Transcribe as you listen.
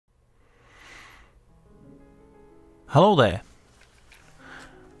Hello there.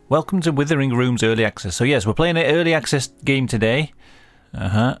 Welcome to Withering Rooms Early Access. So yes, we're playing an early access game today.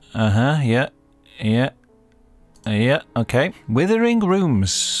 Yeah, okay. Withering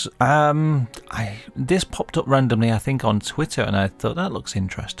Rooms. This popped up randomly, I think, on Twitter, and I thought that looks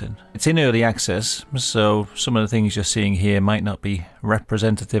interesting. It's in early access, so some of the things you're seeing here might not be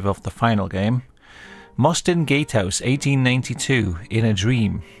representative of the final game. Mostyn Gatehouse, 1892, in a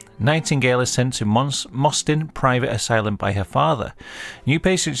dream. Nightingale is sent to Mostyn Private Asylum by her father. New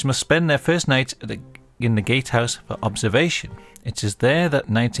patients must spend their first night in the gatehouse for observation. It is there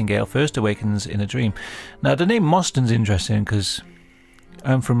that Nightingale first awakens in a dream. Now, the name Mostyn's interesting because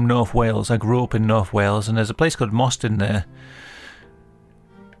I'm from North Wales. I grew up in North Wales, and there's a place called Mostyn there.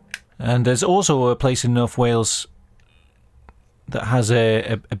 And there's also a place in North Wales that has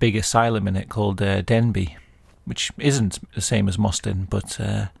a big asylum in it called Denbigh, which isn't the same as Mostyn, but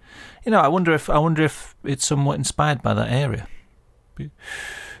you know, I wonder if it's somewhat inspired by that area.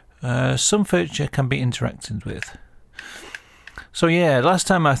 Some furniture can be interacted with. So yeah, last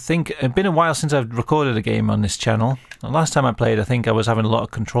time it's been a while since I've recorded a game on this channel. The last time I played, I think I was having a lot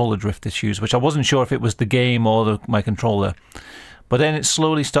of controller drift issues, which I wasn't sure if it was the game or my controller. But then it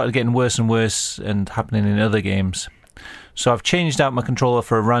slowly started getting worse and worse and happening in other games. So I've changed out my controller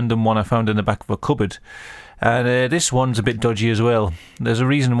for a random one I found in the back of a cupboard. And this one's a bit dodgy as well. There's a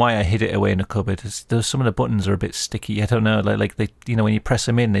reason why I hid it away in a cupboard. Some of the buttons are a bit sticky. I don't know, like they, you know, when you press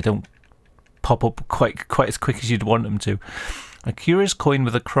them in, they don't pop up quite as quick as you'd want them to. A curious coin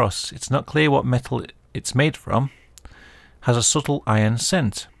with a cross. It's not clear what metal it's made from. Has a subtle iron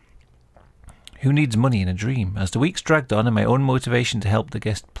scent. Who needs money in a dream? As the weeks dragged on and my own motivation to help the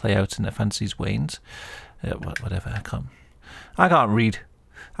guest play out in their fancies waned. Whatever, I can't read.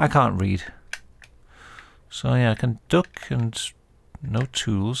 So yeah, I can duck and no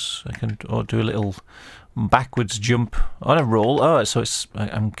tools. I can do a little backwards jump on a roll. Oh, so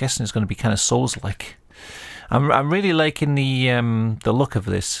I'm guessing it's going to be kind of Souls-like. I'm really liking the look of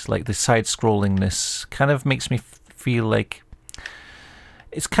this, like the side-scrollingness. Kind of makes me feel like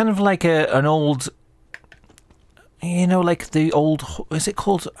it's kind of like an old, you know, like the old, is it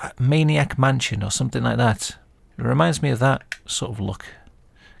called Maniac Mansion or something like that? It reminds me of that sort of look.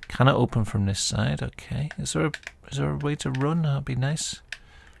 Can I open from this side? Okay. Is there a way to run? That'd be nice.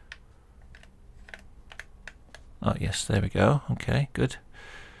 Oh yes, there we go. Okay, good.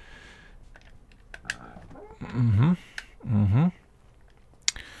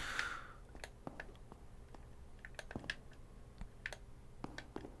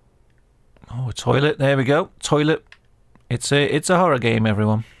 Oh, a toilet. There we go. Toilet. It's a horror game,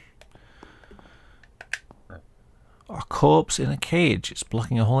 everyone. A corpse in a cage. It's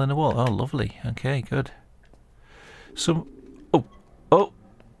blocking a hole in the wall. Oh, lovely. Okay, good.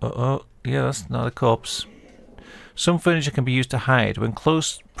 Yeah, that's not a corpse. Some furniture can be used to hide. When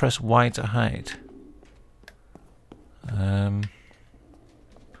close, press Y to hide. Yeah,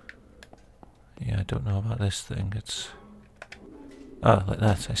 I don't know about this thing. It's like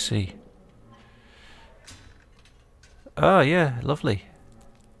that. I see. Oh yeah, lovely.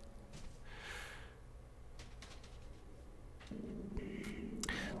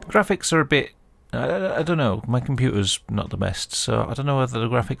 Graphics are a bit, I don't know, my computer's not the best, so I don't know whether the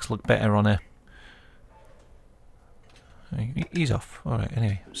graphics look better on a... He's off. Alright,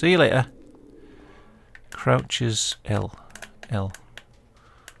 anyway. See you later. Crouches L. Oh,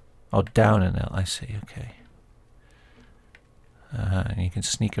 down an L, I see, okay. And you can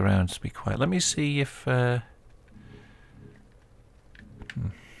sneak around to be quiet. Let me see if... I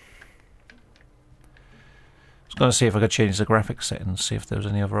was going to see if I could change the graphics settings, see if there was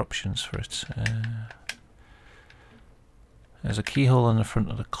any other options for it. There's a keyhole on the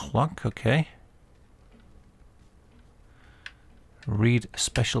front of the clock, okay. Read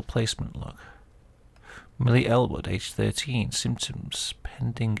special placement log. Millie Elwood, age 13, symptoms,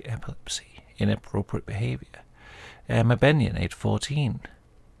 pending epilepsy, inappropriate behaviour. Emma Benyon, age 14,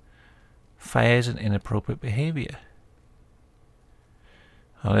 fires and inappropriate behaviour.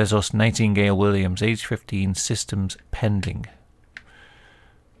 Oh, there's us, Nightingale Williams, age 15, systems pending.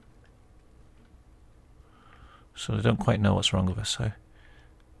 So they don't quite know what's wrong with us. So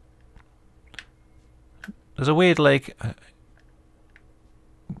there's a weird, like,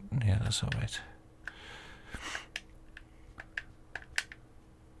 yeah, that's all right.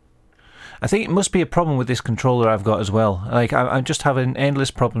 I think it must be a problem with this controller I've got as well. Like, I'm just having endless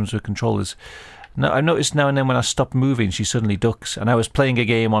problems with controllers. Now, I noticed now and then when I stop moving, she suddenly ducks. And I was playing a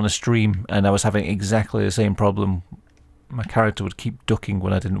game on a stream, and I was having exactly the same problem. My character would keep ducking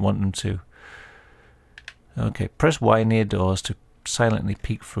when I didn't want them to. Okay, press Y near doors to silently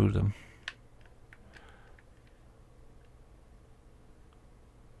peek through them.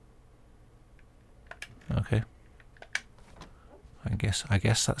 I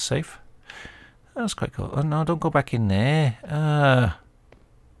guess that's safe. That's quite cool. Oh no, don't go back in there.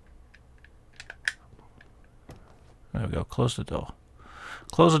 There we go. Close the door.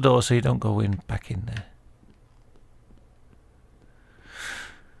 Close the door so you don't go in back in there.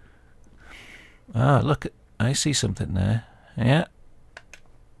 Ah, look, I see something there. Yeah.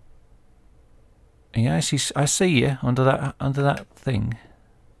 Yeah, I see you under that thing.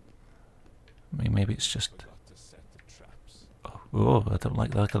 I mean, maybe it's just. Oh, I don't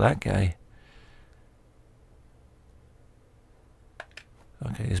like the look of that guy.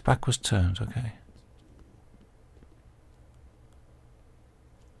 Okay, his back was turned. Okay.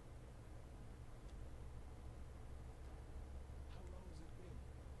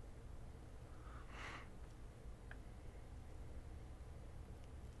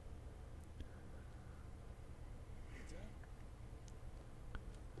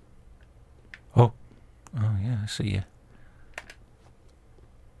 Oh, oh yeah, I see you.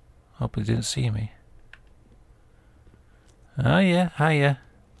 Hope he didn't see me. Oh yeah, hiya.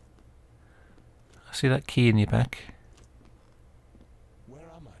 I see that key in your back. Where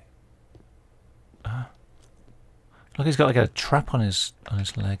am I? Look, he's got like a trap on his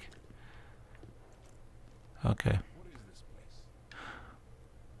leg. Okay. What is this place?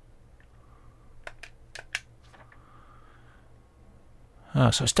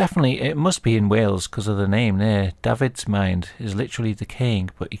 Oh, so it's definitely, it must be in Wales because of the name there. David's mind is literally decaying,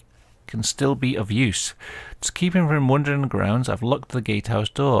 but he can still be of use. To keep him from wandering the grounds, I've locked the gatehouse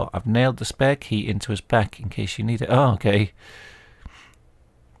door. I've nailed the spare key into his back in case you need it. Oh, okay.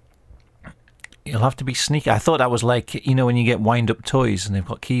 You'll have to be sneaky. I thought that was like, you know, when you get wind-up toys and they've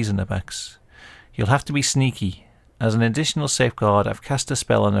got keys in their backs. You'll have to be sneaky. As an additional safeguard, I've cast a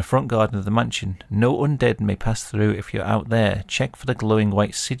spell on the front garden of the mansion. No undead may pass through if you're out there. Check for the glowing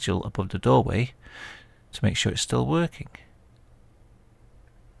white sigil above the doorway to make sure it's still working.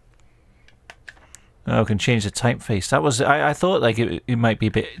 Oh, I can change the typeface. That was I thought like it might be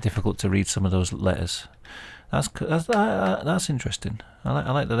a bit difficult to read some of those letters. That's interesting.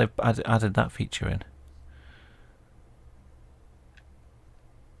 I like that they've added that feature in.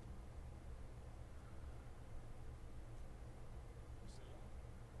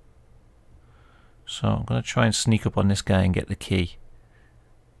 So I'm going to try and sneak up on this guy and get the key.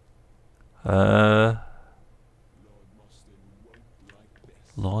 Lord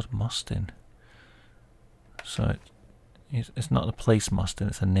Mostyn. So it's not the place Mostyn,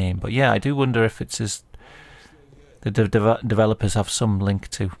 it's a name. But yeah, I do wonder if it's his. The developers have some link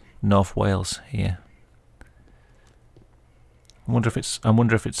to North Wales here. I wonder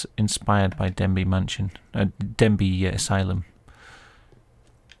if it's inspired by Denby Mansion, Denby Asylum.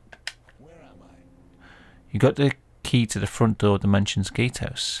 Where am I? You got the key to the front door of the mansion's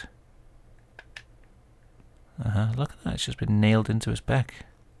gatehouse. Look at that! It's just been nailed into his back.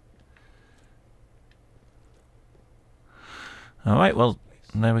 All right, well,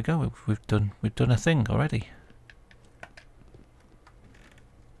 there we go. We've done a thing already.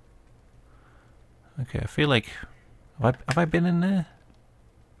 Okay, I feel like have I been in there?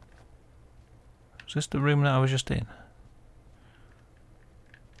 Is this the room that I was just in?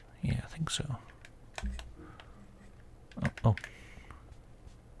 Yeah, I think so. Oh.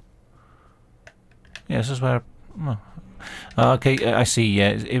 Yeah, this is where. Oh. Okay, I see.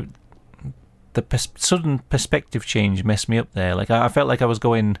 Yeah, the sudden perspective change messed me up there. Like I felt like I was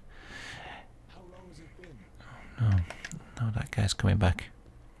going. How long has it been? No, that guy's coming back.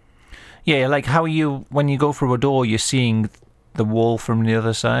 Yeah, like how when you go through a door, you're seeing the wall from the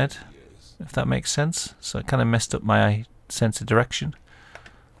other side. Yes. If that makes sense. So it kind of messed up my sense of direction.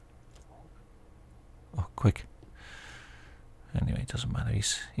 Oh, quick. Anyway, it doesn't matter.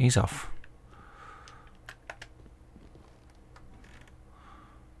 He's off.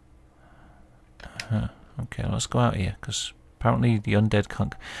 Okay, let's go out here because apparently the undead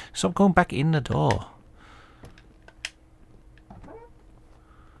can't. Stop going back in the door.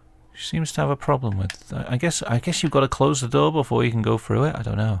 She seems to have a problem with. I guess you've got to close the door before you can go through it. I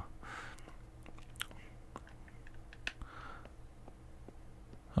don't know.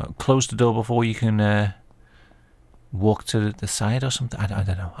 Close the door before you can walk to the side or something. I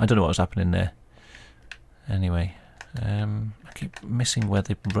don't know. I don't know what was happening there. Anyway, I keep missing where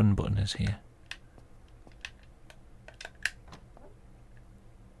the run button is here.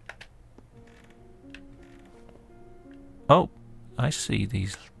 Oh, I see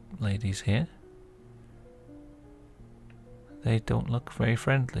these ladies here. They don't look very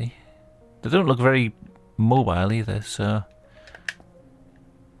friendly. They don't look very mobile either, so...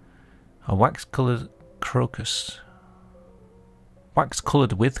 A wax-coloured crocus. Wax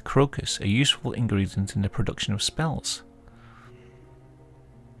coloured with crocus, a useful ingredient in the production of spells.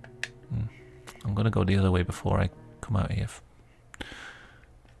 I'm going to go the other way before I come out here.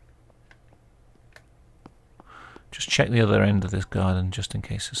 Just check the other end of this garden just in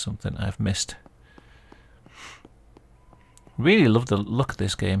case there's something I've missed. Really love the look of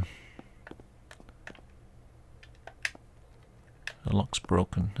this game. The lock's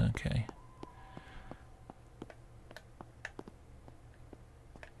broken, okay.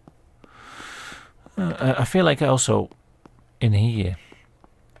 I feel like also in here,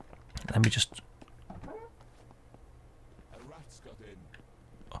 let me just...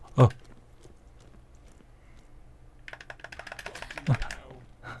 Oh.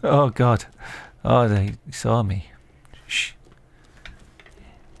 Oh God. Oh, they saw me. Shh.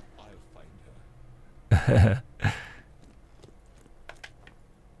 I'll find her.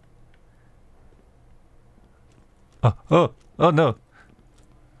 Oh no.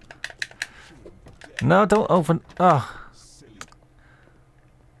 No, don't open. Oh.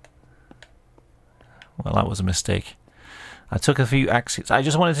 Well, that was a mistake. I took a few exits. I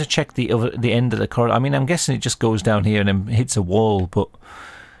just wanted to check the end of the corridor. I mean, I'm guessing it just goes down here and then hits a wall, but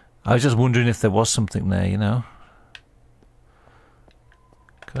I was just wondering if there was something there, you know.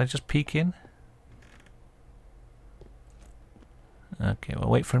 Could I just peek in? Okay, we'll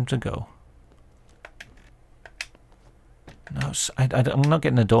wait for him to go. No, I'm not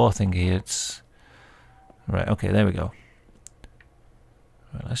getting the door thing here. It's right. Okay, there we go.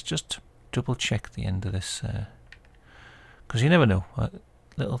 Right, let's just double check the end of this, because you never know.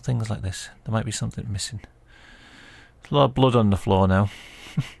 Little things like this. There might be something missing. There's a lot of blood on the floor now.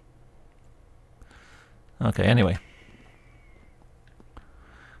 Okay. Anyway,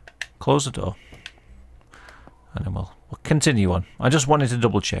 close the door, and then we'll continue on. I just wanted to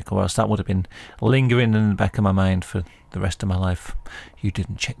double check, or else that would have been lingering in the back of my mind for the rest of my life. You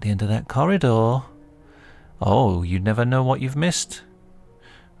didn't check the end of that corridor. Oh, you never know what you've missed.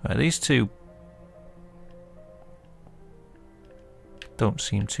 Right, these two don't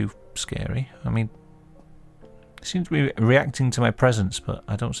seem too scary. I mean, they seem to be reacting to my presence, but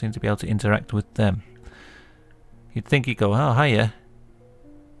I don't seem to be able to interact with them. You'd think you'd go, oh, hiya.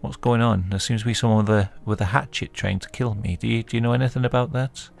 What's going on? There seems to be someone with a hatchet trying to kill me. Do you know anything about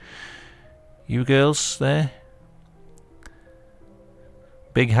that? You girls there?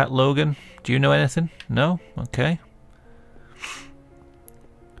 Big Hat Logan, do you know anything? No? Okay.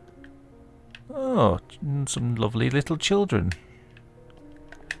 Oh, some lovely little children.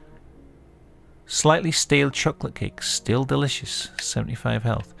 Slightly stale chocolate cakes, still delicious. 75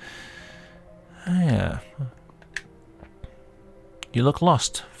 health. Ah, yeah. You look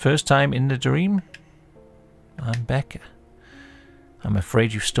lost. First time in the dream? I'm Becca. I'm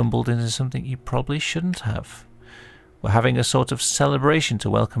afraid you've stumbled into something you probably shouldn't have. We're having a sort of celebration to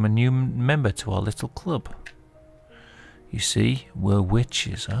welcome a new member to our little club. You see, we're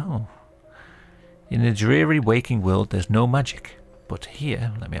witches. Oh. In the dreary waking world, there's no magic. But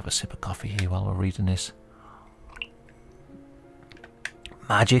here, let me have a sip of coffee here while we're reading this.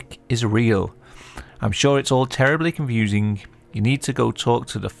 Magic is real. I'm sure it's all terribly confusing. You need to go talk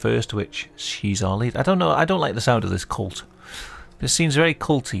to the first witch. She's our lead. I don't know. I don't like the sound of this cult. This seems very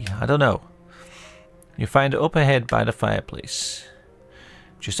culty. I don't know. You find her up ahead by the fireplace.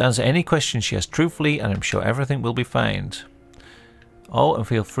 Just answer any questions she has truthfully, and I'm sure everything will be fine. Oh, and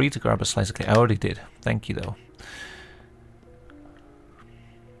feel free to grab a slice of cake. I already did. Thank you, though.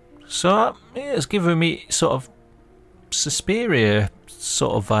 So, yeah, it's giving me sort of Suspiria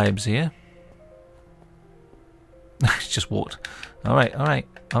sort of vibes here. It's just walked. Alright, alright,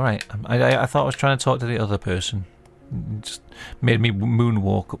 alright. I thought I was trying to talk to the other person. It just made me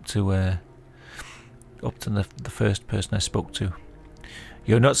moonwalk up to the first person I spoke to.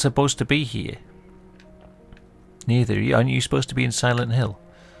 You're not supposed to be here. Neither. Aren't you supposed to be in Silent Hill?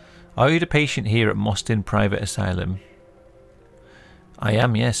 Are you the patient here at Mostyn Private Asylum? I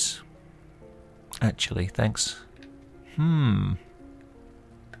am, yes. Actually, thanks.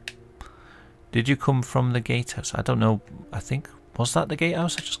 Did you come from the gatehouse? I don't know. I think... Was that the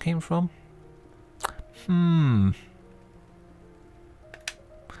gatehouse I just came from?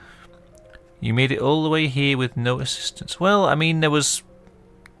 You made it all the way here with no assistance. Well, I mean, there was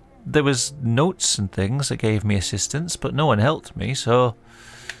notes and things that gave me assistance, but no one helped me, so...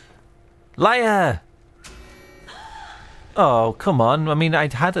 Liar! Oh, come on. I mean,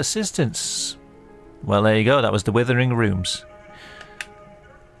 I'd had assistance. Well, there you go. That was the Withering Rooms.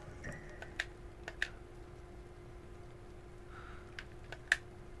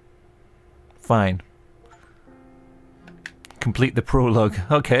 Fine. Complete the prologue.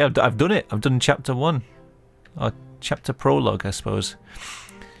 Okay, I've done it. I've done chapter 1. Or chapter prologue, I suppose.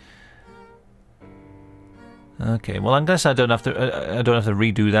 Okay, well, I guess I don't have to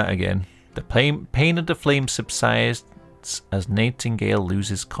redo that again. The pain of the flame subsides as Nightingale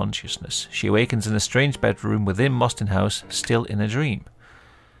loses consciousness. She awakens in a strange bedroom within Mostyn House, still in a dream.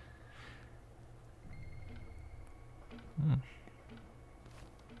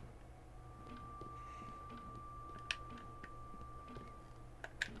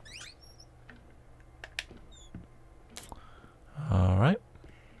 All right.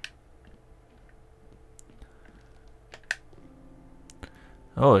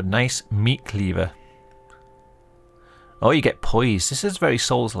 Oh, a nice meat cleaver. Oh, you get poise. This is very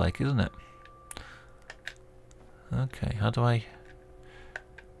Souls-like, isn't it? Okay, how do I...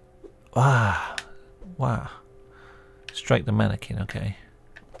 Ah, wow. Strike the mannequin, okay.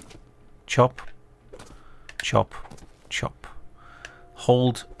 Chop, chop, chop.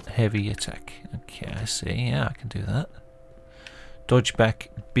 Hold heavy attack. Okay, I see. Yeah, I can do that. Dodge back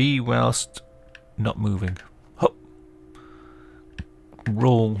B whilst not moving. Hop.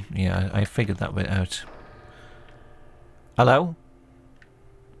 Roll. Yeah, I figured that bit out. Hello?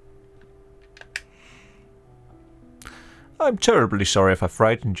 I'm terribly sorry if I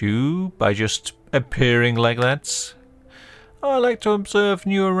frightened you by just appearing like that. I like to observe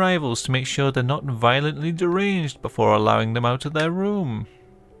new arrivals to make sure they're not violently deranged before allowing them out of their room.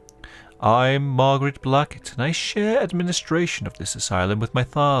 I'm Margaret Blackett, and I share administration of this asylum with my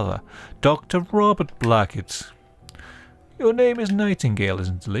father, Dr. Robert Blackett. Your name is Nightingale,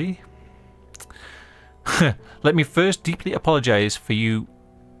 isn't it, Lee? Let me first deeply apologise for you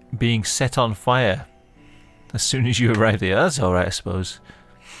being set on fire as soon as you arrived here. That's alright, I suppose.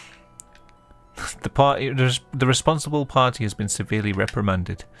 The responsible party has been severely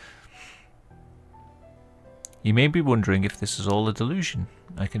reprimanded. You may be wondering if this is all a delusion.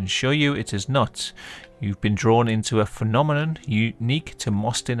 I can assure you it is not. You've been drawn into a phenomenon unique to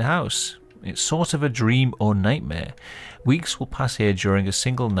Mostyn House. It's sort of a dream or nightmare. Weeks will pass here during a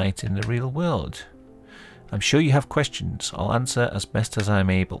single night in the real world. I'm sure you have questions. I'll answer as best as I'm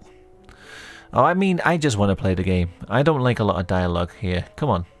able. Oh, I mean, I just want to play the game. I don't like a lot of dialogue here. Come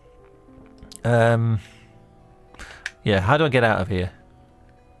on. Yeah, how do I get out of here?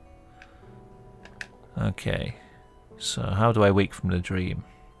 Okay. So, how do I wake from the dream?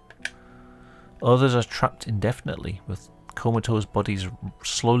 Others are trapped indefinitely, with comatose bodies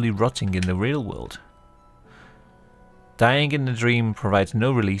slowly rotting in the real world. Dying in the dream provides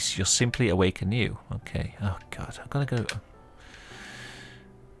no release, you'll simply awake anew. Okay. Oh, God. I'm gonna go...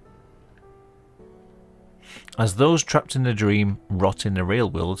 As those trapped in the dream rot in the real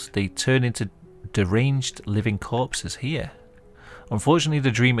world, they turn into deranged living corpses here. Unfortunately, the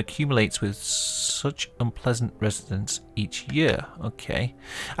dream accumulates with such unpleasant residents each year. Okay.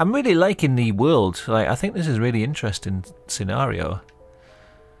 I'm really liking the world. Like, I think this is a really interesting scenario.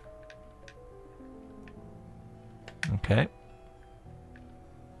 Okay.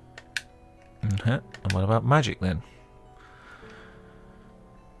 And what about magic then?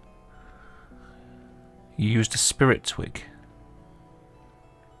 You used a spirit twig.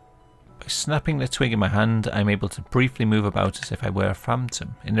 By snapping the twig in my hand, I'm able to briefly move about as if I were a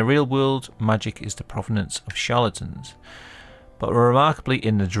phantom. In the real world, magic is the provenance of charlatans. But remarkably,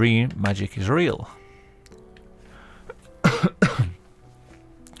 in the dream, magic is real.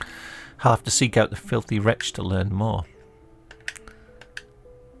 I'll have to seek out the filthy wretch to learn more.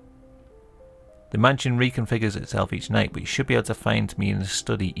 The mansion reconfigures itself each night, but you should be able to find me in the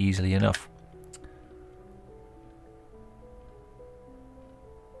study easily enough.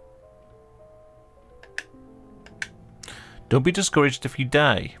 Don't be discouraged if you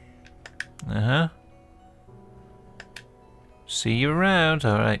die. See you around.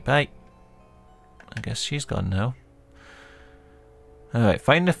 Alright, bye. I guess she's gone now. Alright,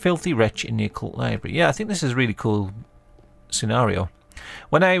 find the filthy wretch in the occult library. Yeah, I think this is a really cool scenario.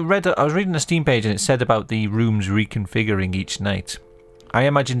 When I was reading the Steam page and it said about the rooms reconfiguring each night. I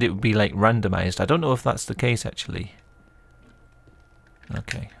imagined it would be like randomized. I don't know if that's the case actually.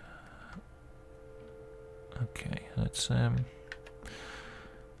 Okay. Okay, let's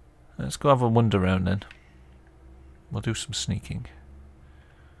go have a wander around then. We'll do some sneaking.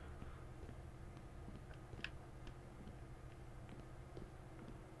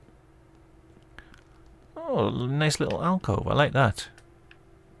 Oh, nice little alcove. I like that.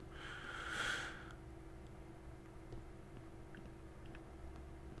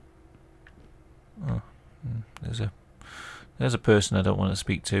 Oh, there's a person I don't want to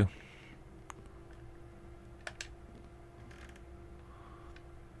speak to.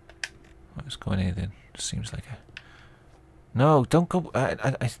 What's going on then? Seems like a... No, don't go...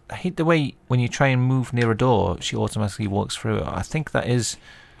 I hate the way when you try and move near a door, she automatically walks through it. I think that is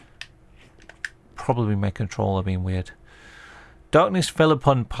probably my controller being weird. Darkness fell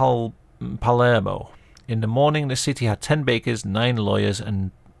upon Palermo. In the morning, the city had 10 bakers, 9 lawyers,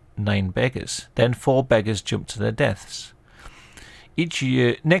 and 9 beggars. Then 4 beggars jumped to their deaths. Each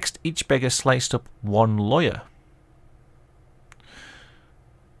beggar sliced up 1 lawyer.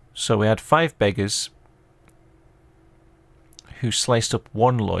 So we had 5 beggars who sliced up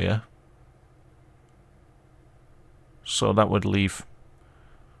 1 lawyer. So that would leave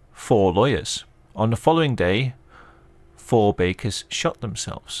 4 lawyers. On the following day, 4 bakers shot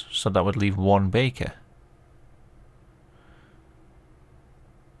themselves. So that would leave 1 baker.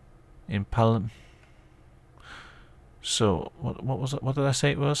 In Palermo. So what was it? What did I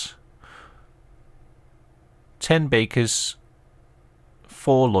say it was? 10 bakers,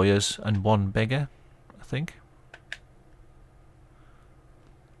 4 lawyers, and 1 beggar, I think.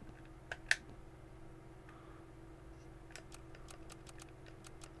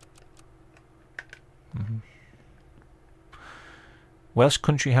 Welsh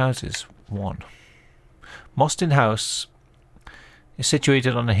country houses, 1. Mostyn House is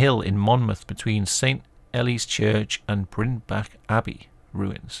situated on a hill in Monmouth between St. Ellie's Church and Brinback Abbey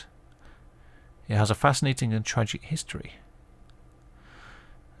ruins. It has a fascinating and tragic history.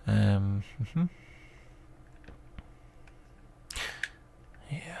 Yeah.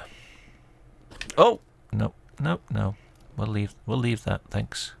 Oh no. We'll leave that.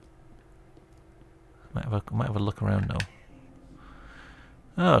 Thanks. Might have a look around now.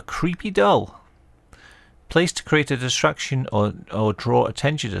 Oh, creepy doll. Place to create a distraction or draw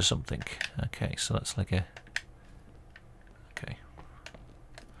attention to something. Okay, so that's like a. Okay.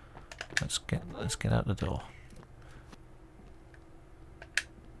 Let's get out the door.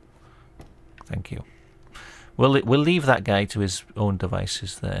 Thank you. We'll leave that guy to his own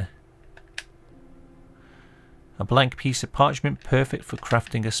devices there. A blank piece of parchment, perfect for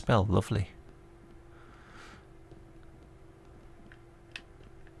crafting a spell. Lovely.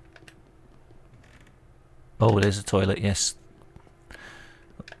 Oh, there's a toilet, yes.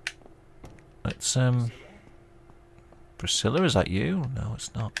 Let's, Priscilla, is that you? No,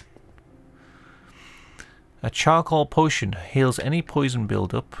 it's not. A charcoal potion heals any poison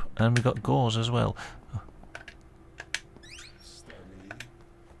build-up, and we got gauze as well.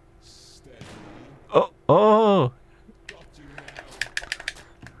 Oh! Oh!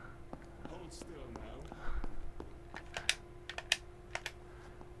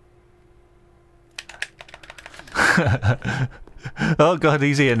 Oh god,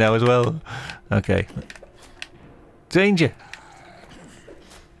 he's here now as well. Okay. Danger!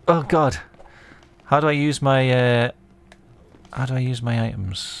 Oh god. How do I use my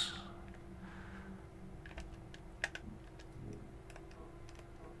items?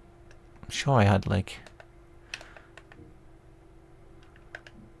 I'm sure I had like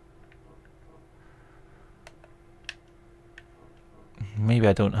maybe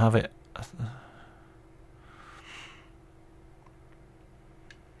I don't have it.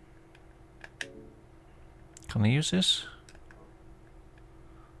 Can I use this?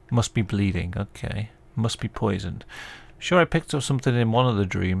 Must be bleeding, okay. Must be poisoned. Sure, I picked up something in one of the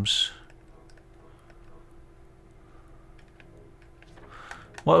dreams.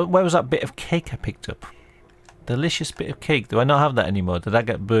 Where was that bit of cake I picked up? Delicious bit of cake. Do I not have that anymore? Did that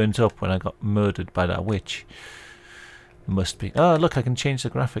get burnt up when I got murdered by that witch? Must be. Oh, look, I can change the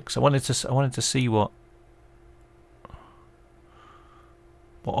graphics. I wanted to see what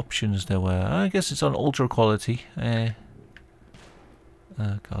options there were. I guess it's on ultra quality. Oh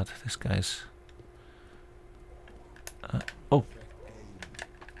god, this guy's. Oh.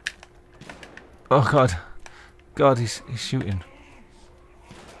 Oh god. God, he's shooting.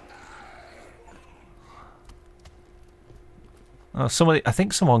 Oh, I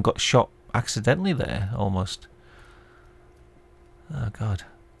think someone got shot accidentally there, almost. Oh god.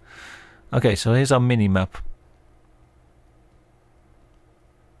 Okay, so here's our mini map.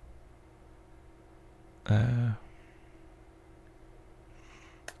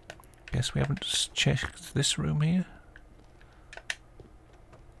 Guess we haven't checked this room here.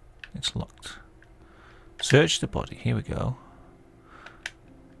 It's locked. Search the body. Here we go.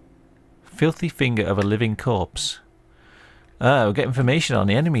 Filthy finger of a living corpse. Ah, we get information on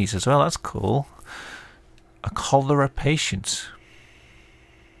the enemies as well. That's cool. A cholera patient.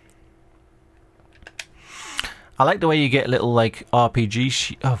 I like the way you get little like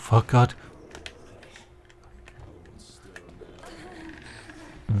RPG oh fuck god.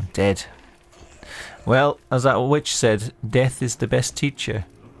 Dead. Well, as that witch said, death is the best teacher.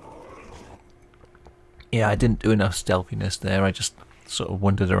 Yeah, I didn't do enough stealthiness there. I just sort of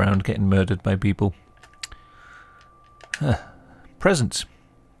wandered around getting murdered by people. Present.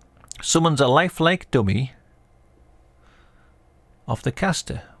 Summons a lifelike dummy of the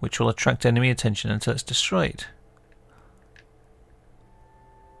caster, which will attract enemy attention until it's destroyed.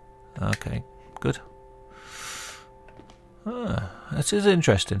 Okay, good. This is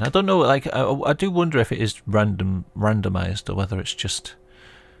interesting. I don't know, like, I do wonder if it is randomized or whether it's just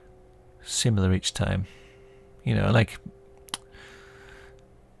similar each time. You know, like,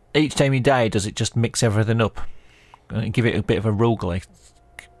 each time you die, does it just mix everything up and give it a bit of a roguelike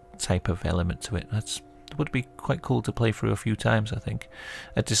type of element to it? That would be quite cool to play through a few times, I think.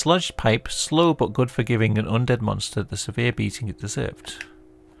 A dislodged pipe, slow but good for giving an undead monster the severe beating it deserved.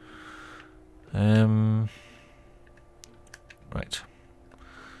 Right.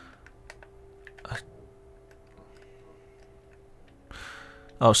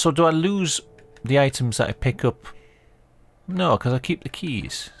 Oh, so do I lose the items that I pick up? No, because I keep the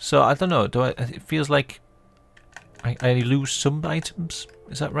keys. So I don't know. It feels like I lose some items.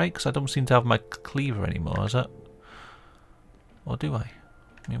 Is that right? Because I don't seem to have my cleaver anymore. Is that? Or do I?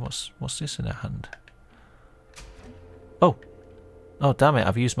 I mean, what's this in her hand? Oh. Oh, damn it,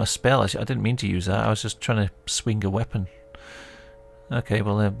 I've used my spell. I didn't mean to use that. I was just trying to swing a weapon. Okay,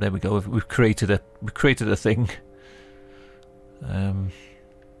 well, there we go. We've created a thing. There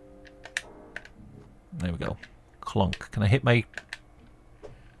we go. Clonk. Can I hit my...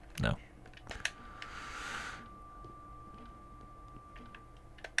 No.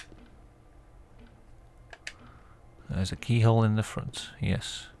 There's a keyhole in the front.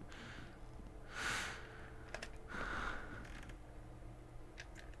 Yes.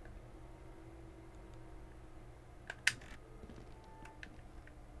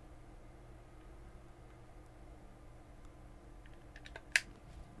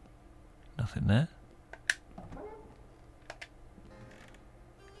 Nothing there.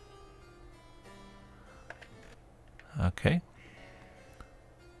 Okay.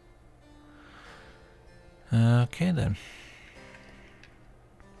 Okay then.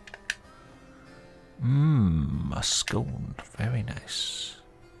 A scone. Very nice.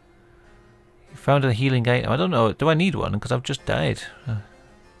 You found a healing item. I don't know. Do I need one? Because I've just died.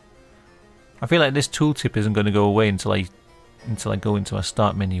 I feel like this tooltip isn't going to go away until I go into my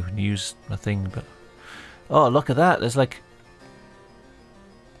start menu and use my thing. But oh, look at that! There's like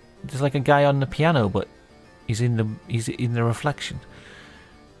a guy on the piano, but he's in the reflection.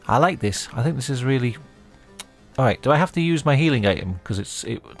 I like this. I think this is really. All right. Do I have to use my healing item because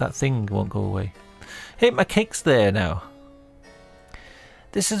that thing won't go away? Hey, my cake's there now.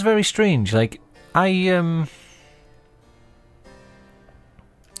 This is very strange. Like I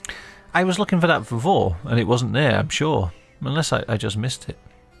was looking for that before and it wasn't there. I'm sure. Unless I just missed it.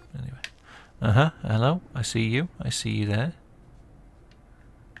 Anyway. Hello. I see you. I see you there.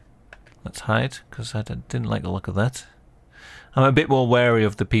 Let's hide, because I didn't like the look of that. I'm a bit more wary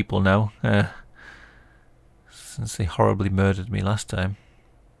of the people now. Since they horribly murdered me last time.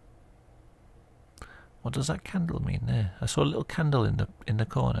 What does that candle mean there? I saw a little candle in the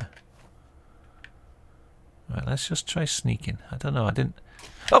corner. Right, let's just try sneaking. I don't know. I didn't...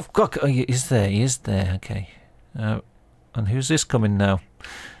 Oh, God! Oh, he is there. He is there. Okay. And who's this coming now?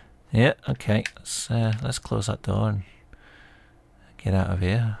 Yeah, okay. Let's close that door and get out of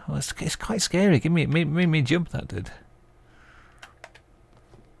here. Well, it's quite scary. It made me jump, that did.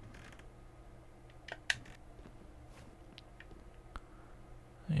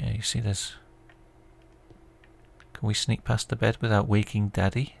 Yeah, you see this. Can we sneak past the bed without waking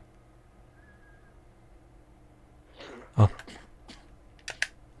Daddy? Oh.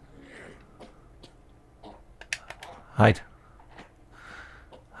 Hide.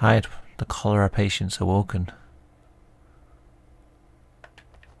 Hide. The cholera patient's awoken.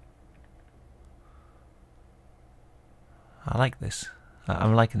 I like this.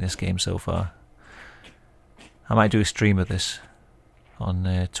 I'm liking this game so far. I might do a stream of this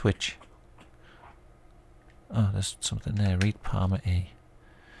on Twitch. Oh, there's something there. Read Palmer A.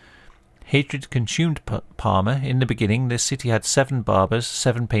 Hatred consumed Palmer. In the beginning, this city had 7 barbers,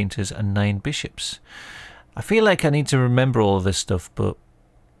 7 painters, and 9 bishops. I feel like I need to remember all of this stuff, but...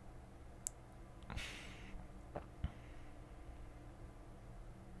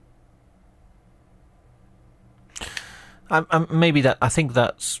 maybe that... I think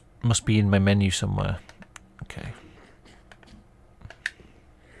that must be in my menu somewhere. Okay.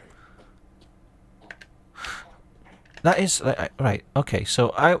 That is... right, okay,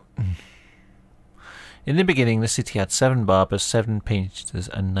 so in the beginning, the city had 7 barbers, 7 painters,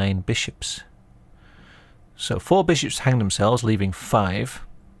 and 9 bishops. So 4 bishops hanged themselves, leaving 5.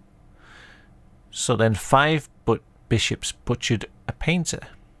 So then 5 bishops butchered a painter.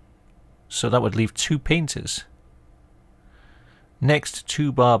 So that would leave 2 painters. Next,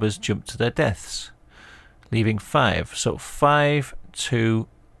 2 barbers jumped to their deaths, leaving 5. So 5, to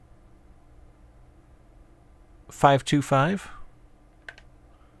 525.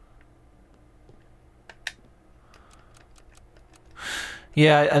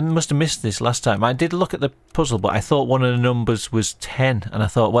 Yeah, I must have missed this last time. I did look at the puzzle, but I thought one of the numbers was 10, and I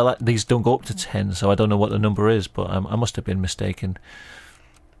thought, well, these don't go up to 10, so I don't know what the number is, but I must have been mistaken.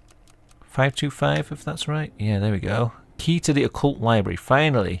 525, if that's right. Yeah, there we go. Key to the occult library.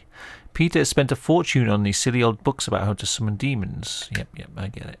 Finally. Peter has spent a fortune on these silly old books about how to summon demons. Yep, I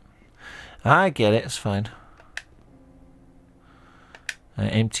get it. I get it, it's fine. An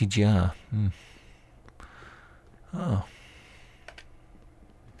empty jar. Oh.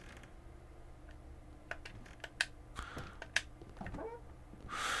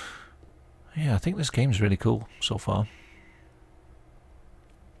 Yeah, I think this game's really cool so far.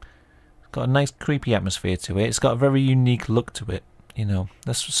 It's got a nice creepy atmosphere to it. It's got a very unique look to it. You know,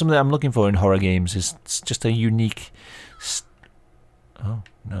 that's something that I'm looking for in horror games. Is just a unique. Oh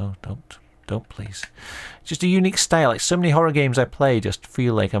no! Don't please. Just a unique style. Like so many horror games I play, just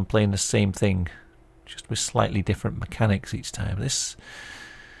feel like I'm playing the same thing, just with slightly different mechanics each time. This.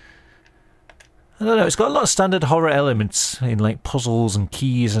 I don't know, it's got a lot of standard horror elements in like puzzles and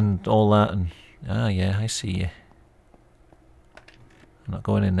keys and all that, and ah yeah, I see you. I'm not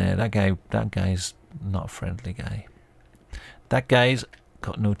going in there. That guy's not a friendly guy. That guy's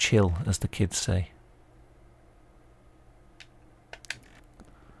got no chill, as the kids say.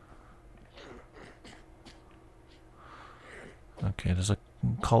 Okay, there's a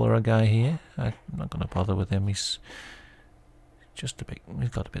cholera guy here. I'm not going to bother with him. He's just a bit. He's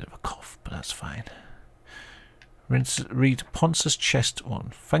got a bit of a cough, but that's fine. Read Ponce's Chest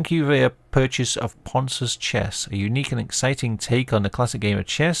 1. Thank you for your purchase of Ponce's Chess, a unique and exciting take on the classic game of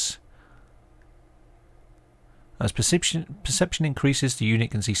chess. As perception increases, the unit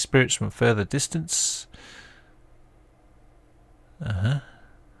can see spirits from a further distance.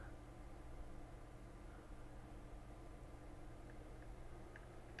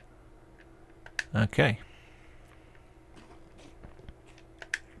 Okay.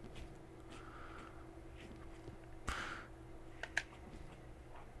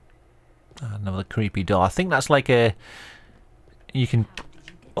 Another creepy doll. I think that's like a... You can...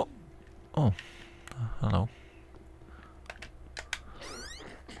 Oh. Hello.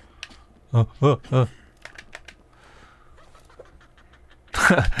 Oh.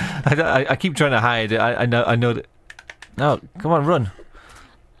 I keep trying to hide. I know that... No, come on, run.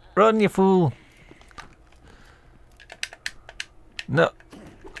 Run, you fool. No.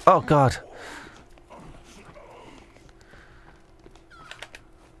 Oh, God.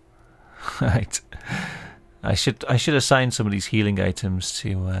 Right. I should assign some of these healing items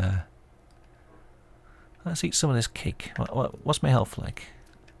to... Let's eat some of this cake. What's my health like?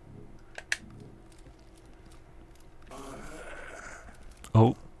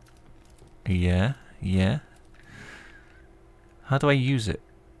 Oh. Yeah. How do I use it?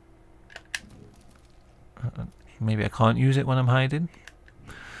 Maybe I can't use it when I'm hiding.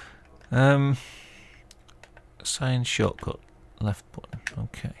 Assign shortcut. Left button.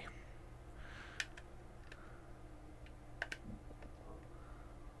 Okay.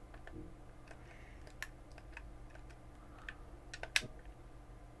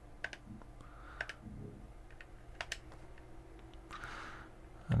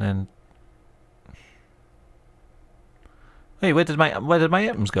 And then, hey, where did my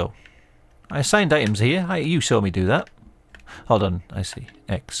items go? I assigned items here. You saw me do that. Hold on, I see.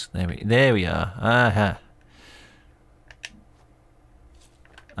 X. There we are. Aha.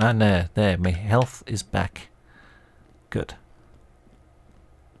 And there. My health is back. Good.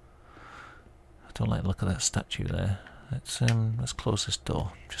 I don't like the look of that statue there. Let's close this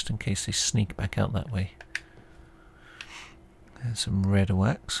door just in case they sneak back out that way. And some red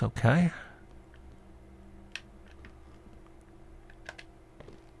wax, okay.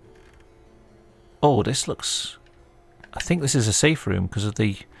 Oh, this looks... I think this is a safe room because of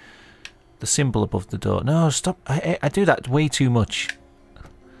the symbol above the door. No, stop. I do that way too much.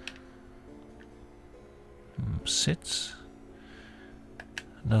 Sits.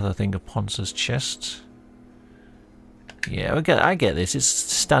 Another thing of Ponce's chest. Yeah, I get this. It's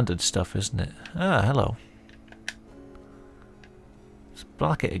standard stuff, isn't it? Ah, hello.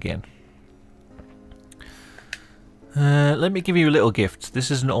 Black it again. Let me give you a little gift.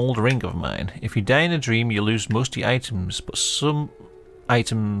 This is an old ring of mine. If you die in a dream, you lose most of your items, but some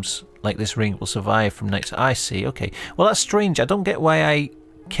items, like this ring, will survive from nights. I see, okay. Well, that's strange. I don't get why I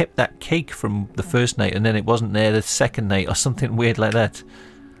kept that cake from the first night and then it wasn't there the second night or something weird like that.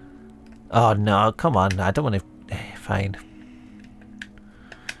 Oh, no, come on. I don't want to... Fine.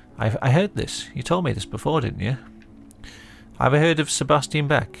 I heard this. You told me this before, didn't you? Have I heard of Sebastian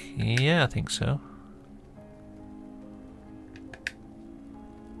Bach? Yeah, I think so.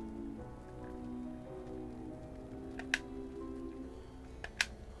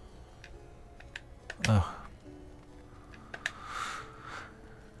 Oh.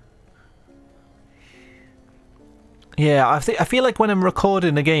 Yeah, I feel like when I'm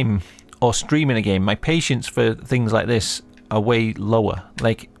recording a game or streaming a game, my patience for things like this are way lower.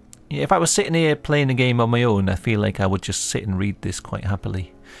 Like, if I was sitting here playing a game on my own, I feel like I would just sit and read this quite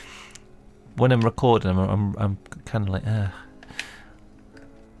happily. When I'm recording, I'm kind of like, yeah,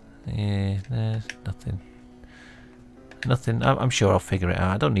 there's nothing. Nothing. I'm sure I'll figure it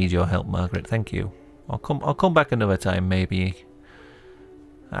out. I don't need your help, Margaret. Thank you. I'll come back another time, maybe.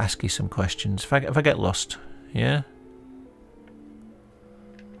 Ask you some questions if I get lost. Yeah.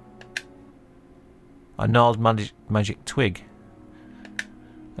 A gnarled magic twig.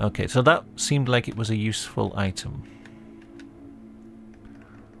 Okay, so that seemed like it was a useful item.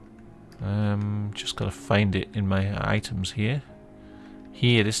 Just gotta find it in my items here.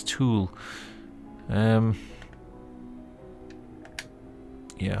 Here, this tool. Yeah,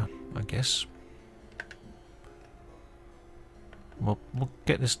 I guess. We'll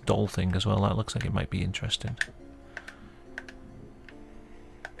get this doll thing as well. That looks like it might be interesting.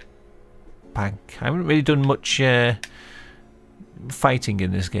 Bank. I haven't really done much fighting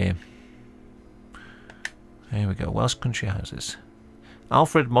in this game. There we go. Welsh country houses.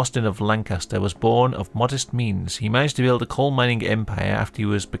 Alfred Mostyn of Lancaster was born of modest means. He managed to build a coal mining empire after he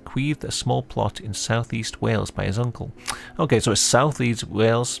was bequeathed a small plot in southeast Wales by his uncle. Okay, so it's southeast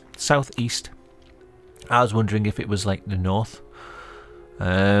Wales, southeast. I was wondering if it was like the north.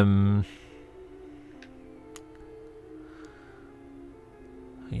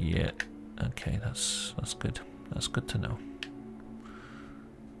 Yeah. Okay, that's good. That's good to know.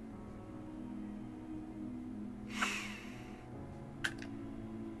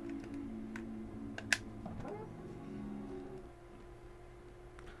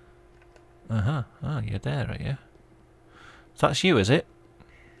 Uh-huh. Oh, you're there, are you? So that's you, is it?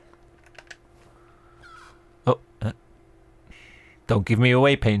 Oh. Don't give me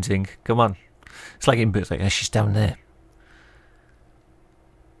away, painting. Come on. It's like in boots, like, she's down there.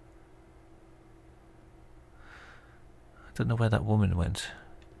 I don't know where that woman went.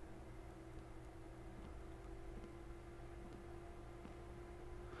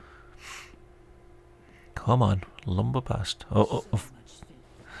 Come on, lumber past. Oh,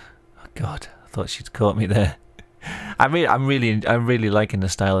 God! I thought she'd caught me there. I'm really liking the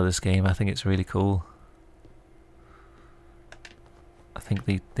style of this game. I think it's really cool. I think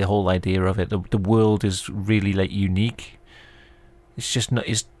the whole idea of it, the world is really like unique. It's just not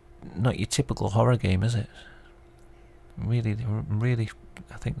your typical horror game, is it? Really,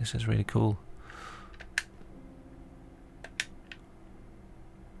 I think this is really cool.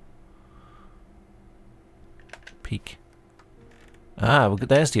 Peek. Ah, well,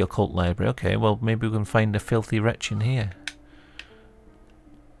 there's the occult library. Okay, well, maybe we can find a filthy wretch in here.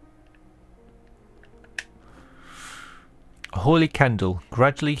 A holy candle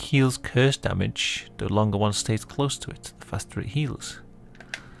gradually heals curse damage. The longer one stays close to it, the faster it heals.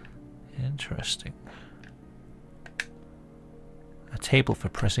 Interesting. A table for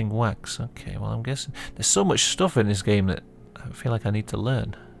pressing wax. Okay, well, I'm guessing there's so much stuff in this game that I feel like I need to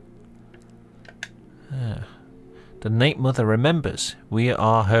learn. Ah. The Night Mother remembers. We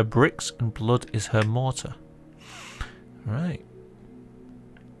are her bricks and blood is her mortar. Right.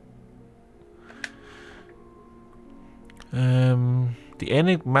 The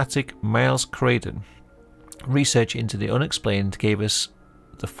enigmatic Miles Craden. Research into the unexplained gave us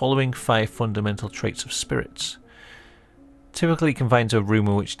the following 5 fundamental traits of spirits. Typically confined to a room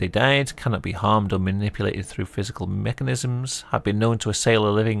in which they died, cannot be harmed or manipulated through physical mechanisms, have been known to assail a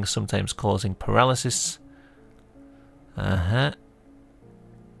living, sometimes causing paralysis.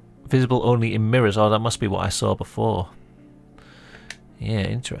 Visible only in mirrors. Oh, that must be what I saw before. Yeah,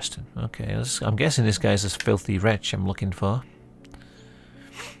 interesting. Okay, I'm guessing this guy's this filthy wretch I'm looking for.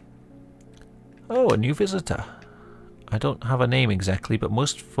 Oh, a new visitor. I don't have a name exactly, but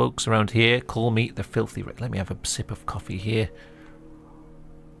most folks around here call me the filthy wretch. Let me have a sip of coffee here.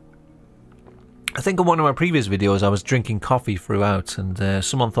 I think in one of my previous videos I was drinking coffee throughout, and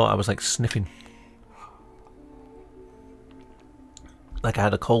someone thought I was like sniffing. Like I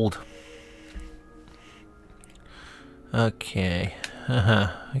had a cold. Okay.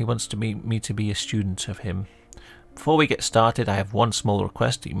 He wants to me to be a student of him. Before we get started, I have one small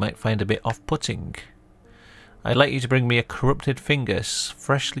request that you might find a bit off-putting. I'd like you to bring me a corrupted finger,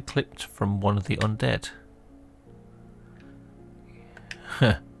 freshly clipped from one of the undead.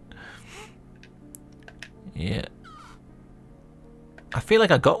 Yeah. I feel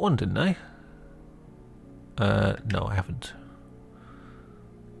like I got one, didn't I? No, I haven't.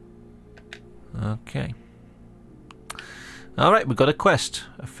 Okay. Alright, we got a quest.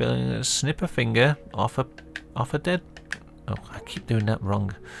 A feeling snip a finger off a dead. Oh, I keep doing that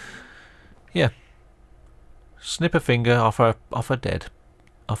wrong. Yeah. Snip a finger off a dead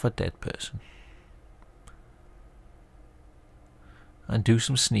person. And do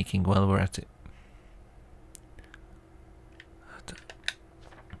some sneaking while we're at it.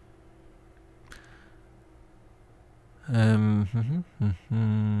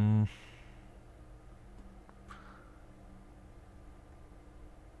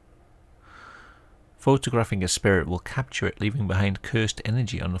 Photographing a spirit will capture it, leaving behind cursed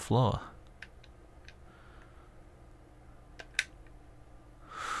energy on the floor.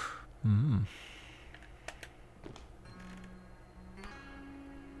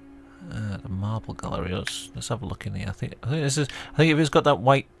 The marble gallery. Let's have a look in here. I think this is. I think if it's got that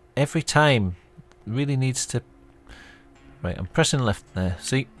white every time, it really needs to. Right, I'm pressing left there.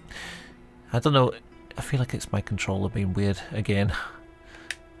 See, I don't know. I feel like it's my controller being weird again.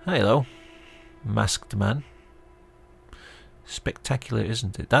 Hello, masked man. Spectacular,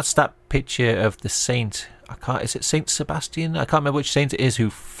 isn't it? That's that picture of the saint. I can't. Is it Saint Sebastian? I can't remember which saint it is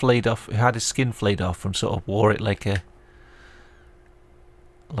who flayed off, who had his skin flayed off, and sort of wore it like a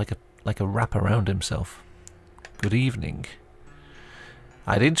wrap around himself. Good evening.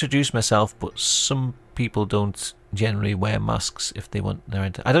 I'd introduce myself, but some people don't generally wear masks if they want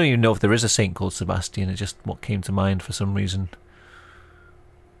their. I don't even know if there is a saint called Sebastian. It's just what came to mind for some reason.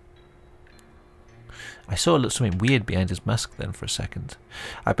 I saw something weird behind his mask then for a second.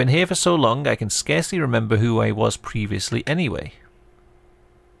 I've been here for so long I can scarcely remember who I was previously anyway.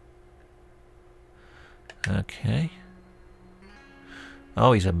 Okay.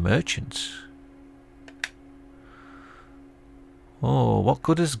 Oh, he's a merchant. Oh, what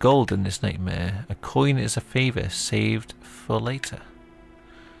good is gold in this nightmare? A coin is a favour saved for later.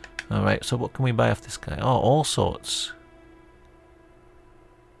 Alright, so what can we buy off this guy? Oh, all sorts.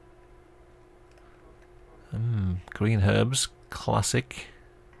 Green herbs, classic.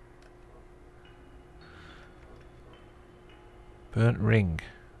 Burnt ring.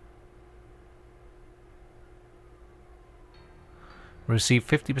 Receive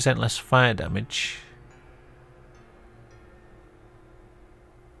 50% less fire damage.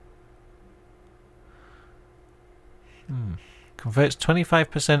 Converts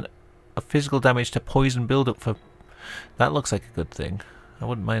 25% of physical damage to poison build-up for... That looks like a good thing. I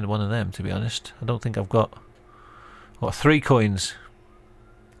wouldn't mind one of them, to be honest. I don't think I've got... What, 3 coins?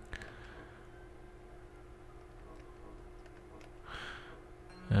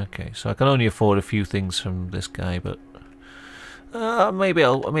 Okay, so I can only afford a few things from this guy, but... maybe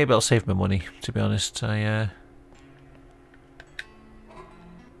I'll save my money, to be honest. Oh.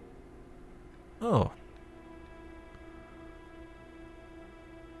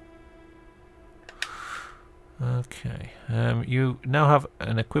 Okay. You now have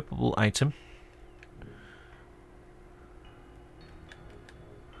an equipable item.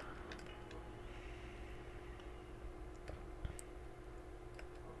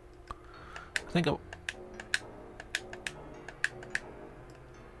 I think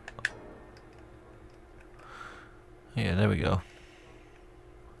yeah, there we go.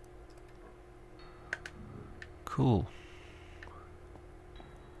 Cool.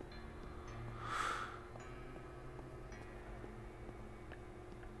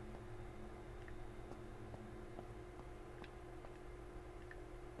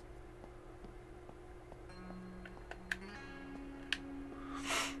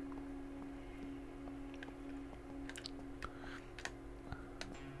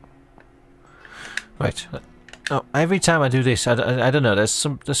 Right. Oh, every time I do this, I don't know. There's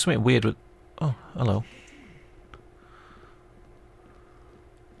something weird with. Oh, hello.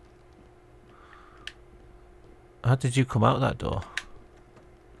 How did you come out that door?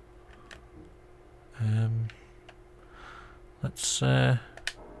 Let's. Oh,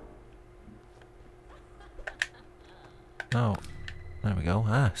 there we go.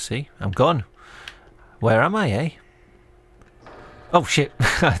 Ah, see, I'm gone. Where am I, eh? Oh shit!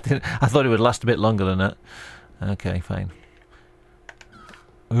 I thought it would last a bit longer than that. Okay, fine.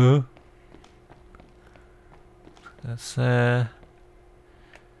 Let's there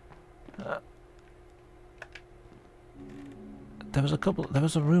was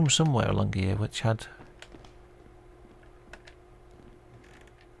a room somewhere along here which had.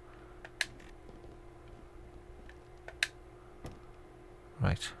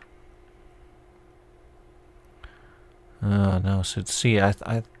 Right. Oh no, so see,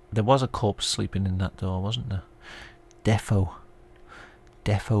 there was a corpse sleeping in that door, wasn't there? Defo.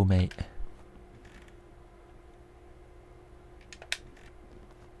 Defo, mate.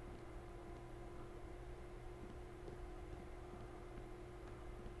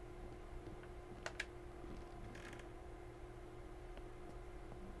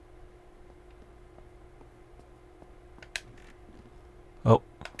 Oh.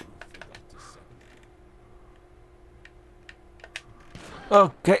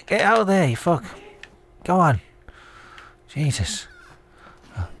 Oh, get out of there, you fuck. Go on. Jesus.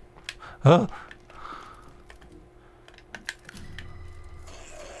 Oh.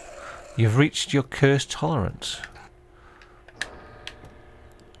 You've reached your curse tolerance.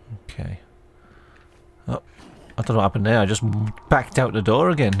 Okay. Oh, I don't know what happened there. I just backed out the door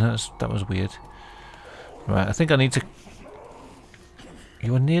again. That was weird. Right, I think I need to...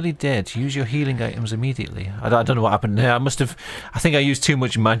 You are nearly dead. Use your healing items immediately. I don't know what happened there. I think I used too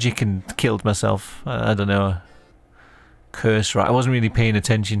much magic and killed myself. I don't know. Curse, right. I wasn't really paying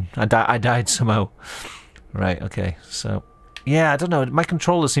attention. I died somehow. Right, okay. So, yeah, I don't know. My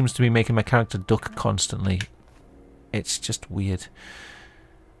controller seems to be making my character duck constantly. It's just weird.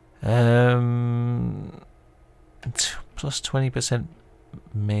 Plus 20%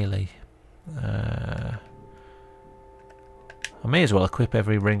 melee. I may as well equip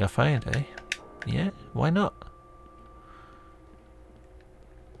every ring I find, eh? Yeah, why not?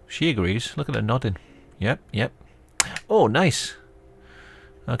 She agrees. Look at her nodding. Yep, yep. Oh, nice.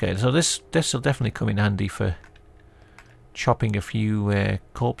 Okay, so this will definitely come in handy for chopping a few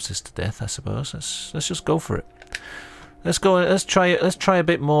corpses to death, I suppose. Let's just go for it. Let's try a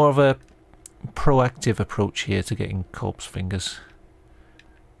bit more of a proactive approach here to getting corpse fingers.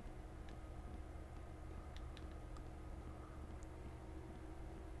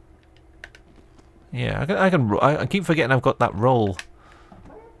 Yeah, I keep forgetting I've got that roll.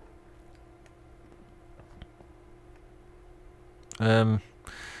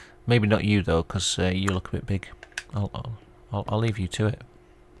 Maybe not you though, because you look a bit big. I'll leave you to it.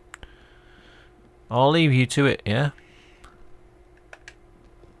 I'll leave you to it, yeah?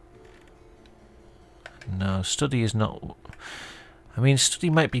 No, study is not... I mean, study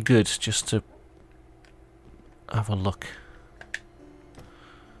might be good, just to have a look.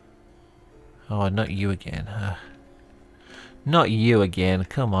 Oh, not you again. Not you again.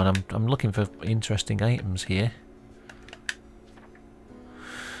 Come on, I'm looking for interesting items here.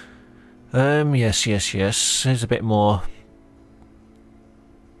 Yes. There's a bit more.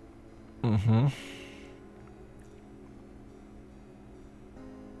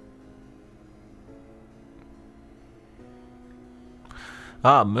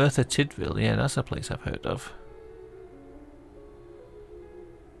 Ah, Merthyr Tydfil. Yeah, that's a place I've heard of.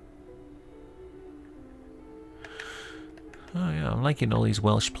 Oh yeah, I'm liking all these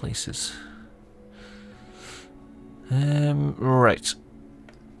Welsh places. Right.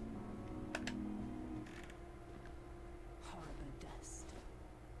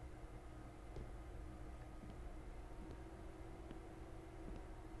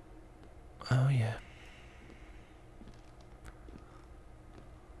 Oh yeah.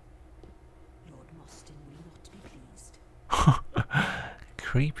 Lord Mostyn will not be pleased.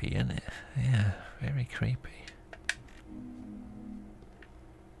 Creepy, isn't it? Yeah, very creepy.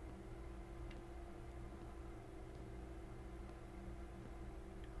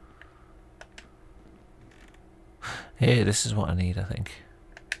 Here, this is what I need, I think.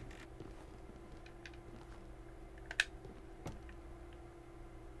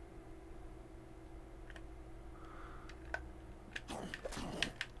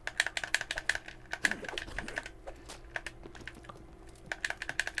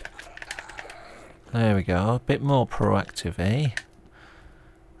 There we go, a bit more proactive, eh?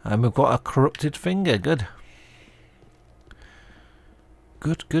 And we've got a corrupted finger, good.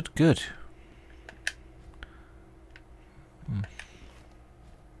 Good.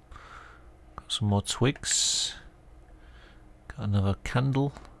 Got some more twigs. Got another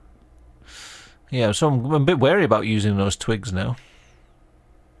candle. Yeah, so I'm a bit wary about using those twigs now.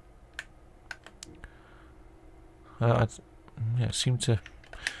 Yeah, it seemed to...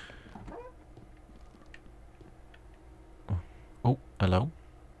 Oh, hello.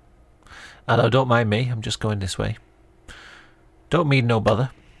 Hello, don't mind me, I'm just going this way. Don't mean no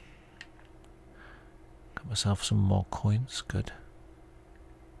bother. Got myself some more coins, good.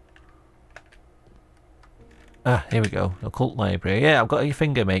 Ah, here we go, occult library. Yeah, I've got your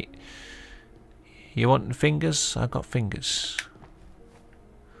finger, mate. You want fingers? I've got fingers.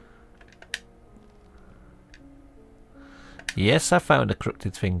 Yes, I found a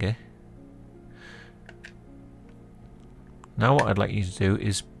corrupted finger. Now what I'd like you to do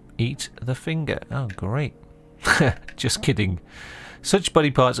is eat the finger. Oh, great. Just kidding. Such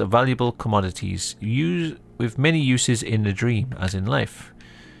body parts are valuable commodities, used with many uses in the dream, as in life.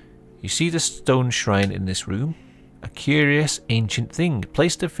 You see the stone shrine in this room? A curious, ancient thing.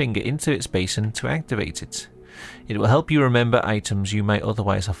 Place the finger into its basin to activate it. It will help you remember items you might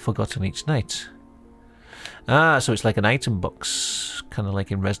otherwise have forgotten each night. Ah, so it's like an item box, kind of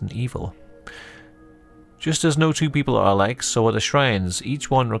like in Resident Evil. Just as no two people are alike, so are the shrines.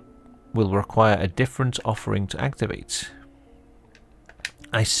 Each one will require a different offering to activate.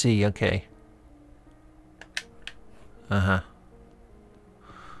 I see, okay.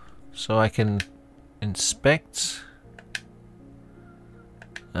 So I can inspect.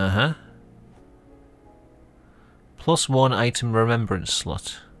 +1 item remembrance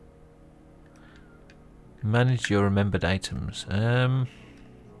slot. Manage your remembered items. I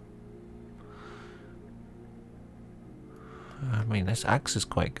mean, this axe is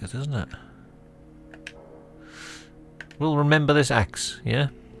quite good, isn't it? We'll remember this axe, yeah?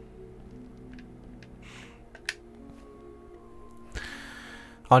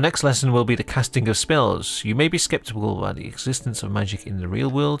 Our next lesson will be the casting of spells. You may be skeptical about the existence of magic in the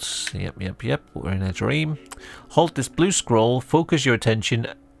real world. Yep, we're in a dream. Hold this blue scroll, focus your attention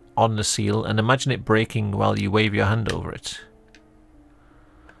on the seal, and imagine it breaking while you wave your hand over it.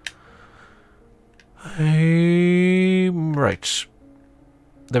 Right.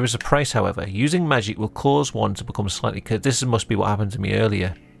 There is a price, however. Using magic will cause one to become slightly... This must be what happened to me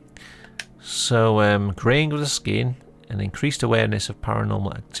earlier. So, graying of the skin, an increased awareness of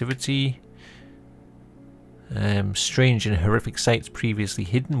paranormal activity. Strange and horrific sights previously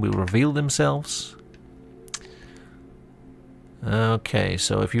hidden will reveal themselves. Okay,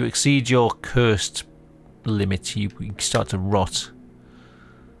 so if you exceed your cursed limit, you start to rot.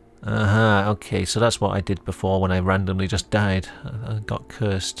 Okay, so that's what I did before when I randomly just died. I got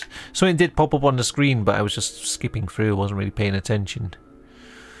cursed. Something did pop up on the screen, but I was just skipping through, wasn't really paying attention.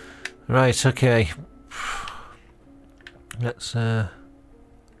 Right, okay. Let's, I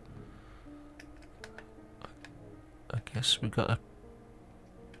guess we've got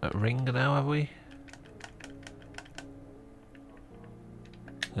a ring now, have we?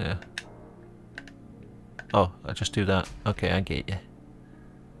 Yeah. Oh, I just do that. Okay, I get you.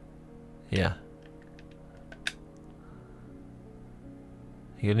 Yeah.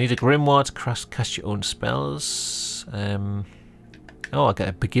 You need a grimoire to cast your own spells. Oh, I get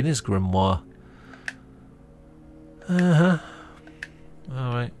a beginner's grimoire. Alright,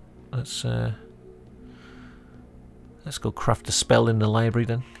 let's go craft a spell in the library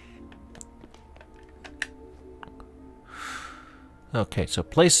then. Okay, so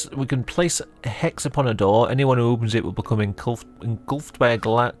we can place a hex upon a door. Anyone who opens it will become engulfed by a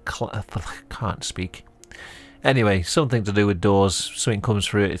can't speak. Anyway, something to do with doors. Something comes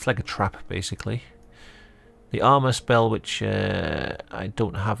through it. It's like a trap, basically. The armor spell, which I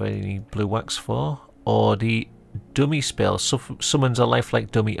don't have any blue wax for, or the dummy spell summons a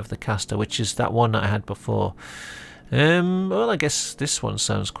lifelike dummy of the caster, which is that one that I had before. Well, I guess this one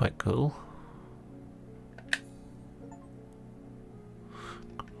sounds quite cool.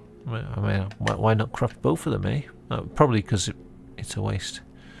 I mean, why not craft both of them, eh? Probably because it's a waste.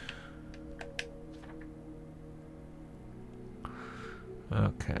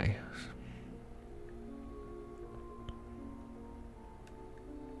 Okay.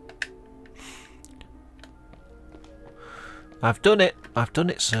 I've done it. I've done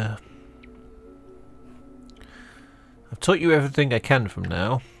it, sir. I've taught you everything I can from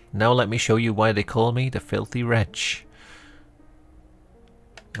now. Now let me show you why they call me the filthy wretch.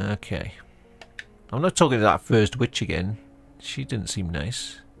 Okay. I'm not talking to that first witch again. She didn't seem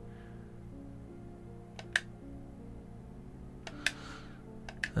nice.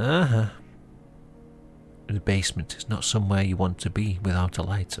 The basement is not somewhere you want to be without a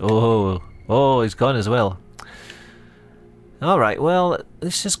light. Oh, he's gone as well. Alright, well,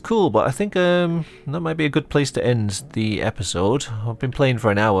 this is cool, but I think that might be a good place to end the episode. I've been playing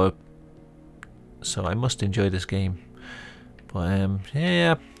for an hour, so I must enjoy this game. But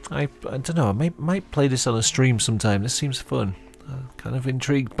yeah, I don't know, I might play this on a stream sometime. This seems fun. I'm kind of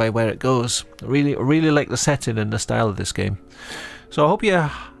intrigued by where it goes. I really like the setting and the style of this game. So I hope you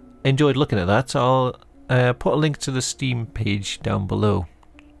enjoyed looking at that. I'll put a link to the Steam page down below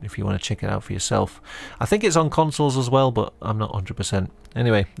if you want to check it out for yourself. I think it's on consoles as well, but I'm not 100%.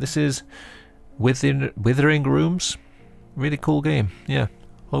 Anyway, this is Withering Rooms. Really cool game. Yeah,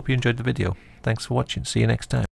 hope you enjoyed the video. Thanks for watching. See you next time.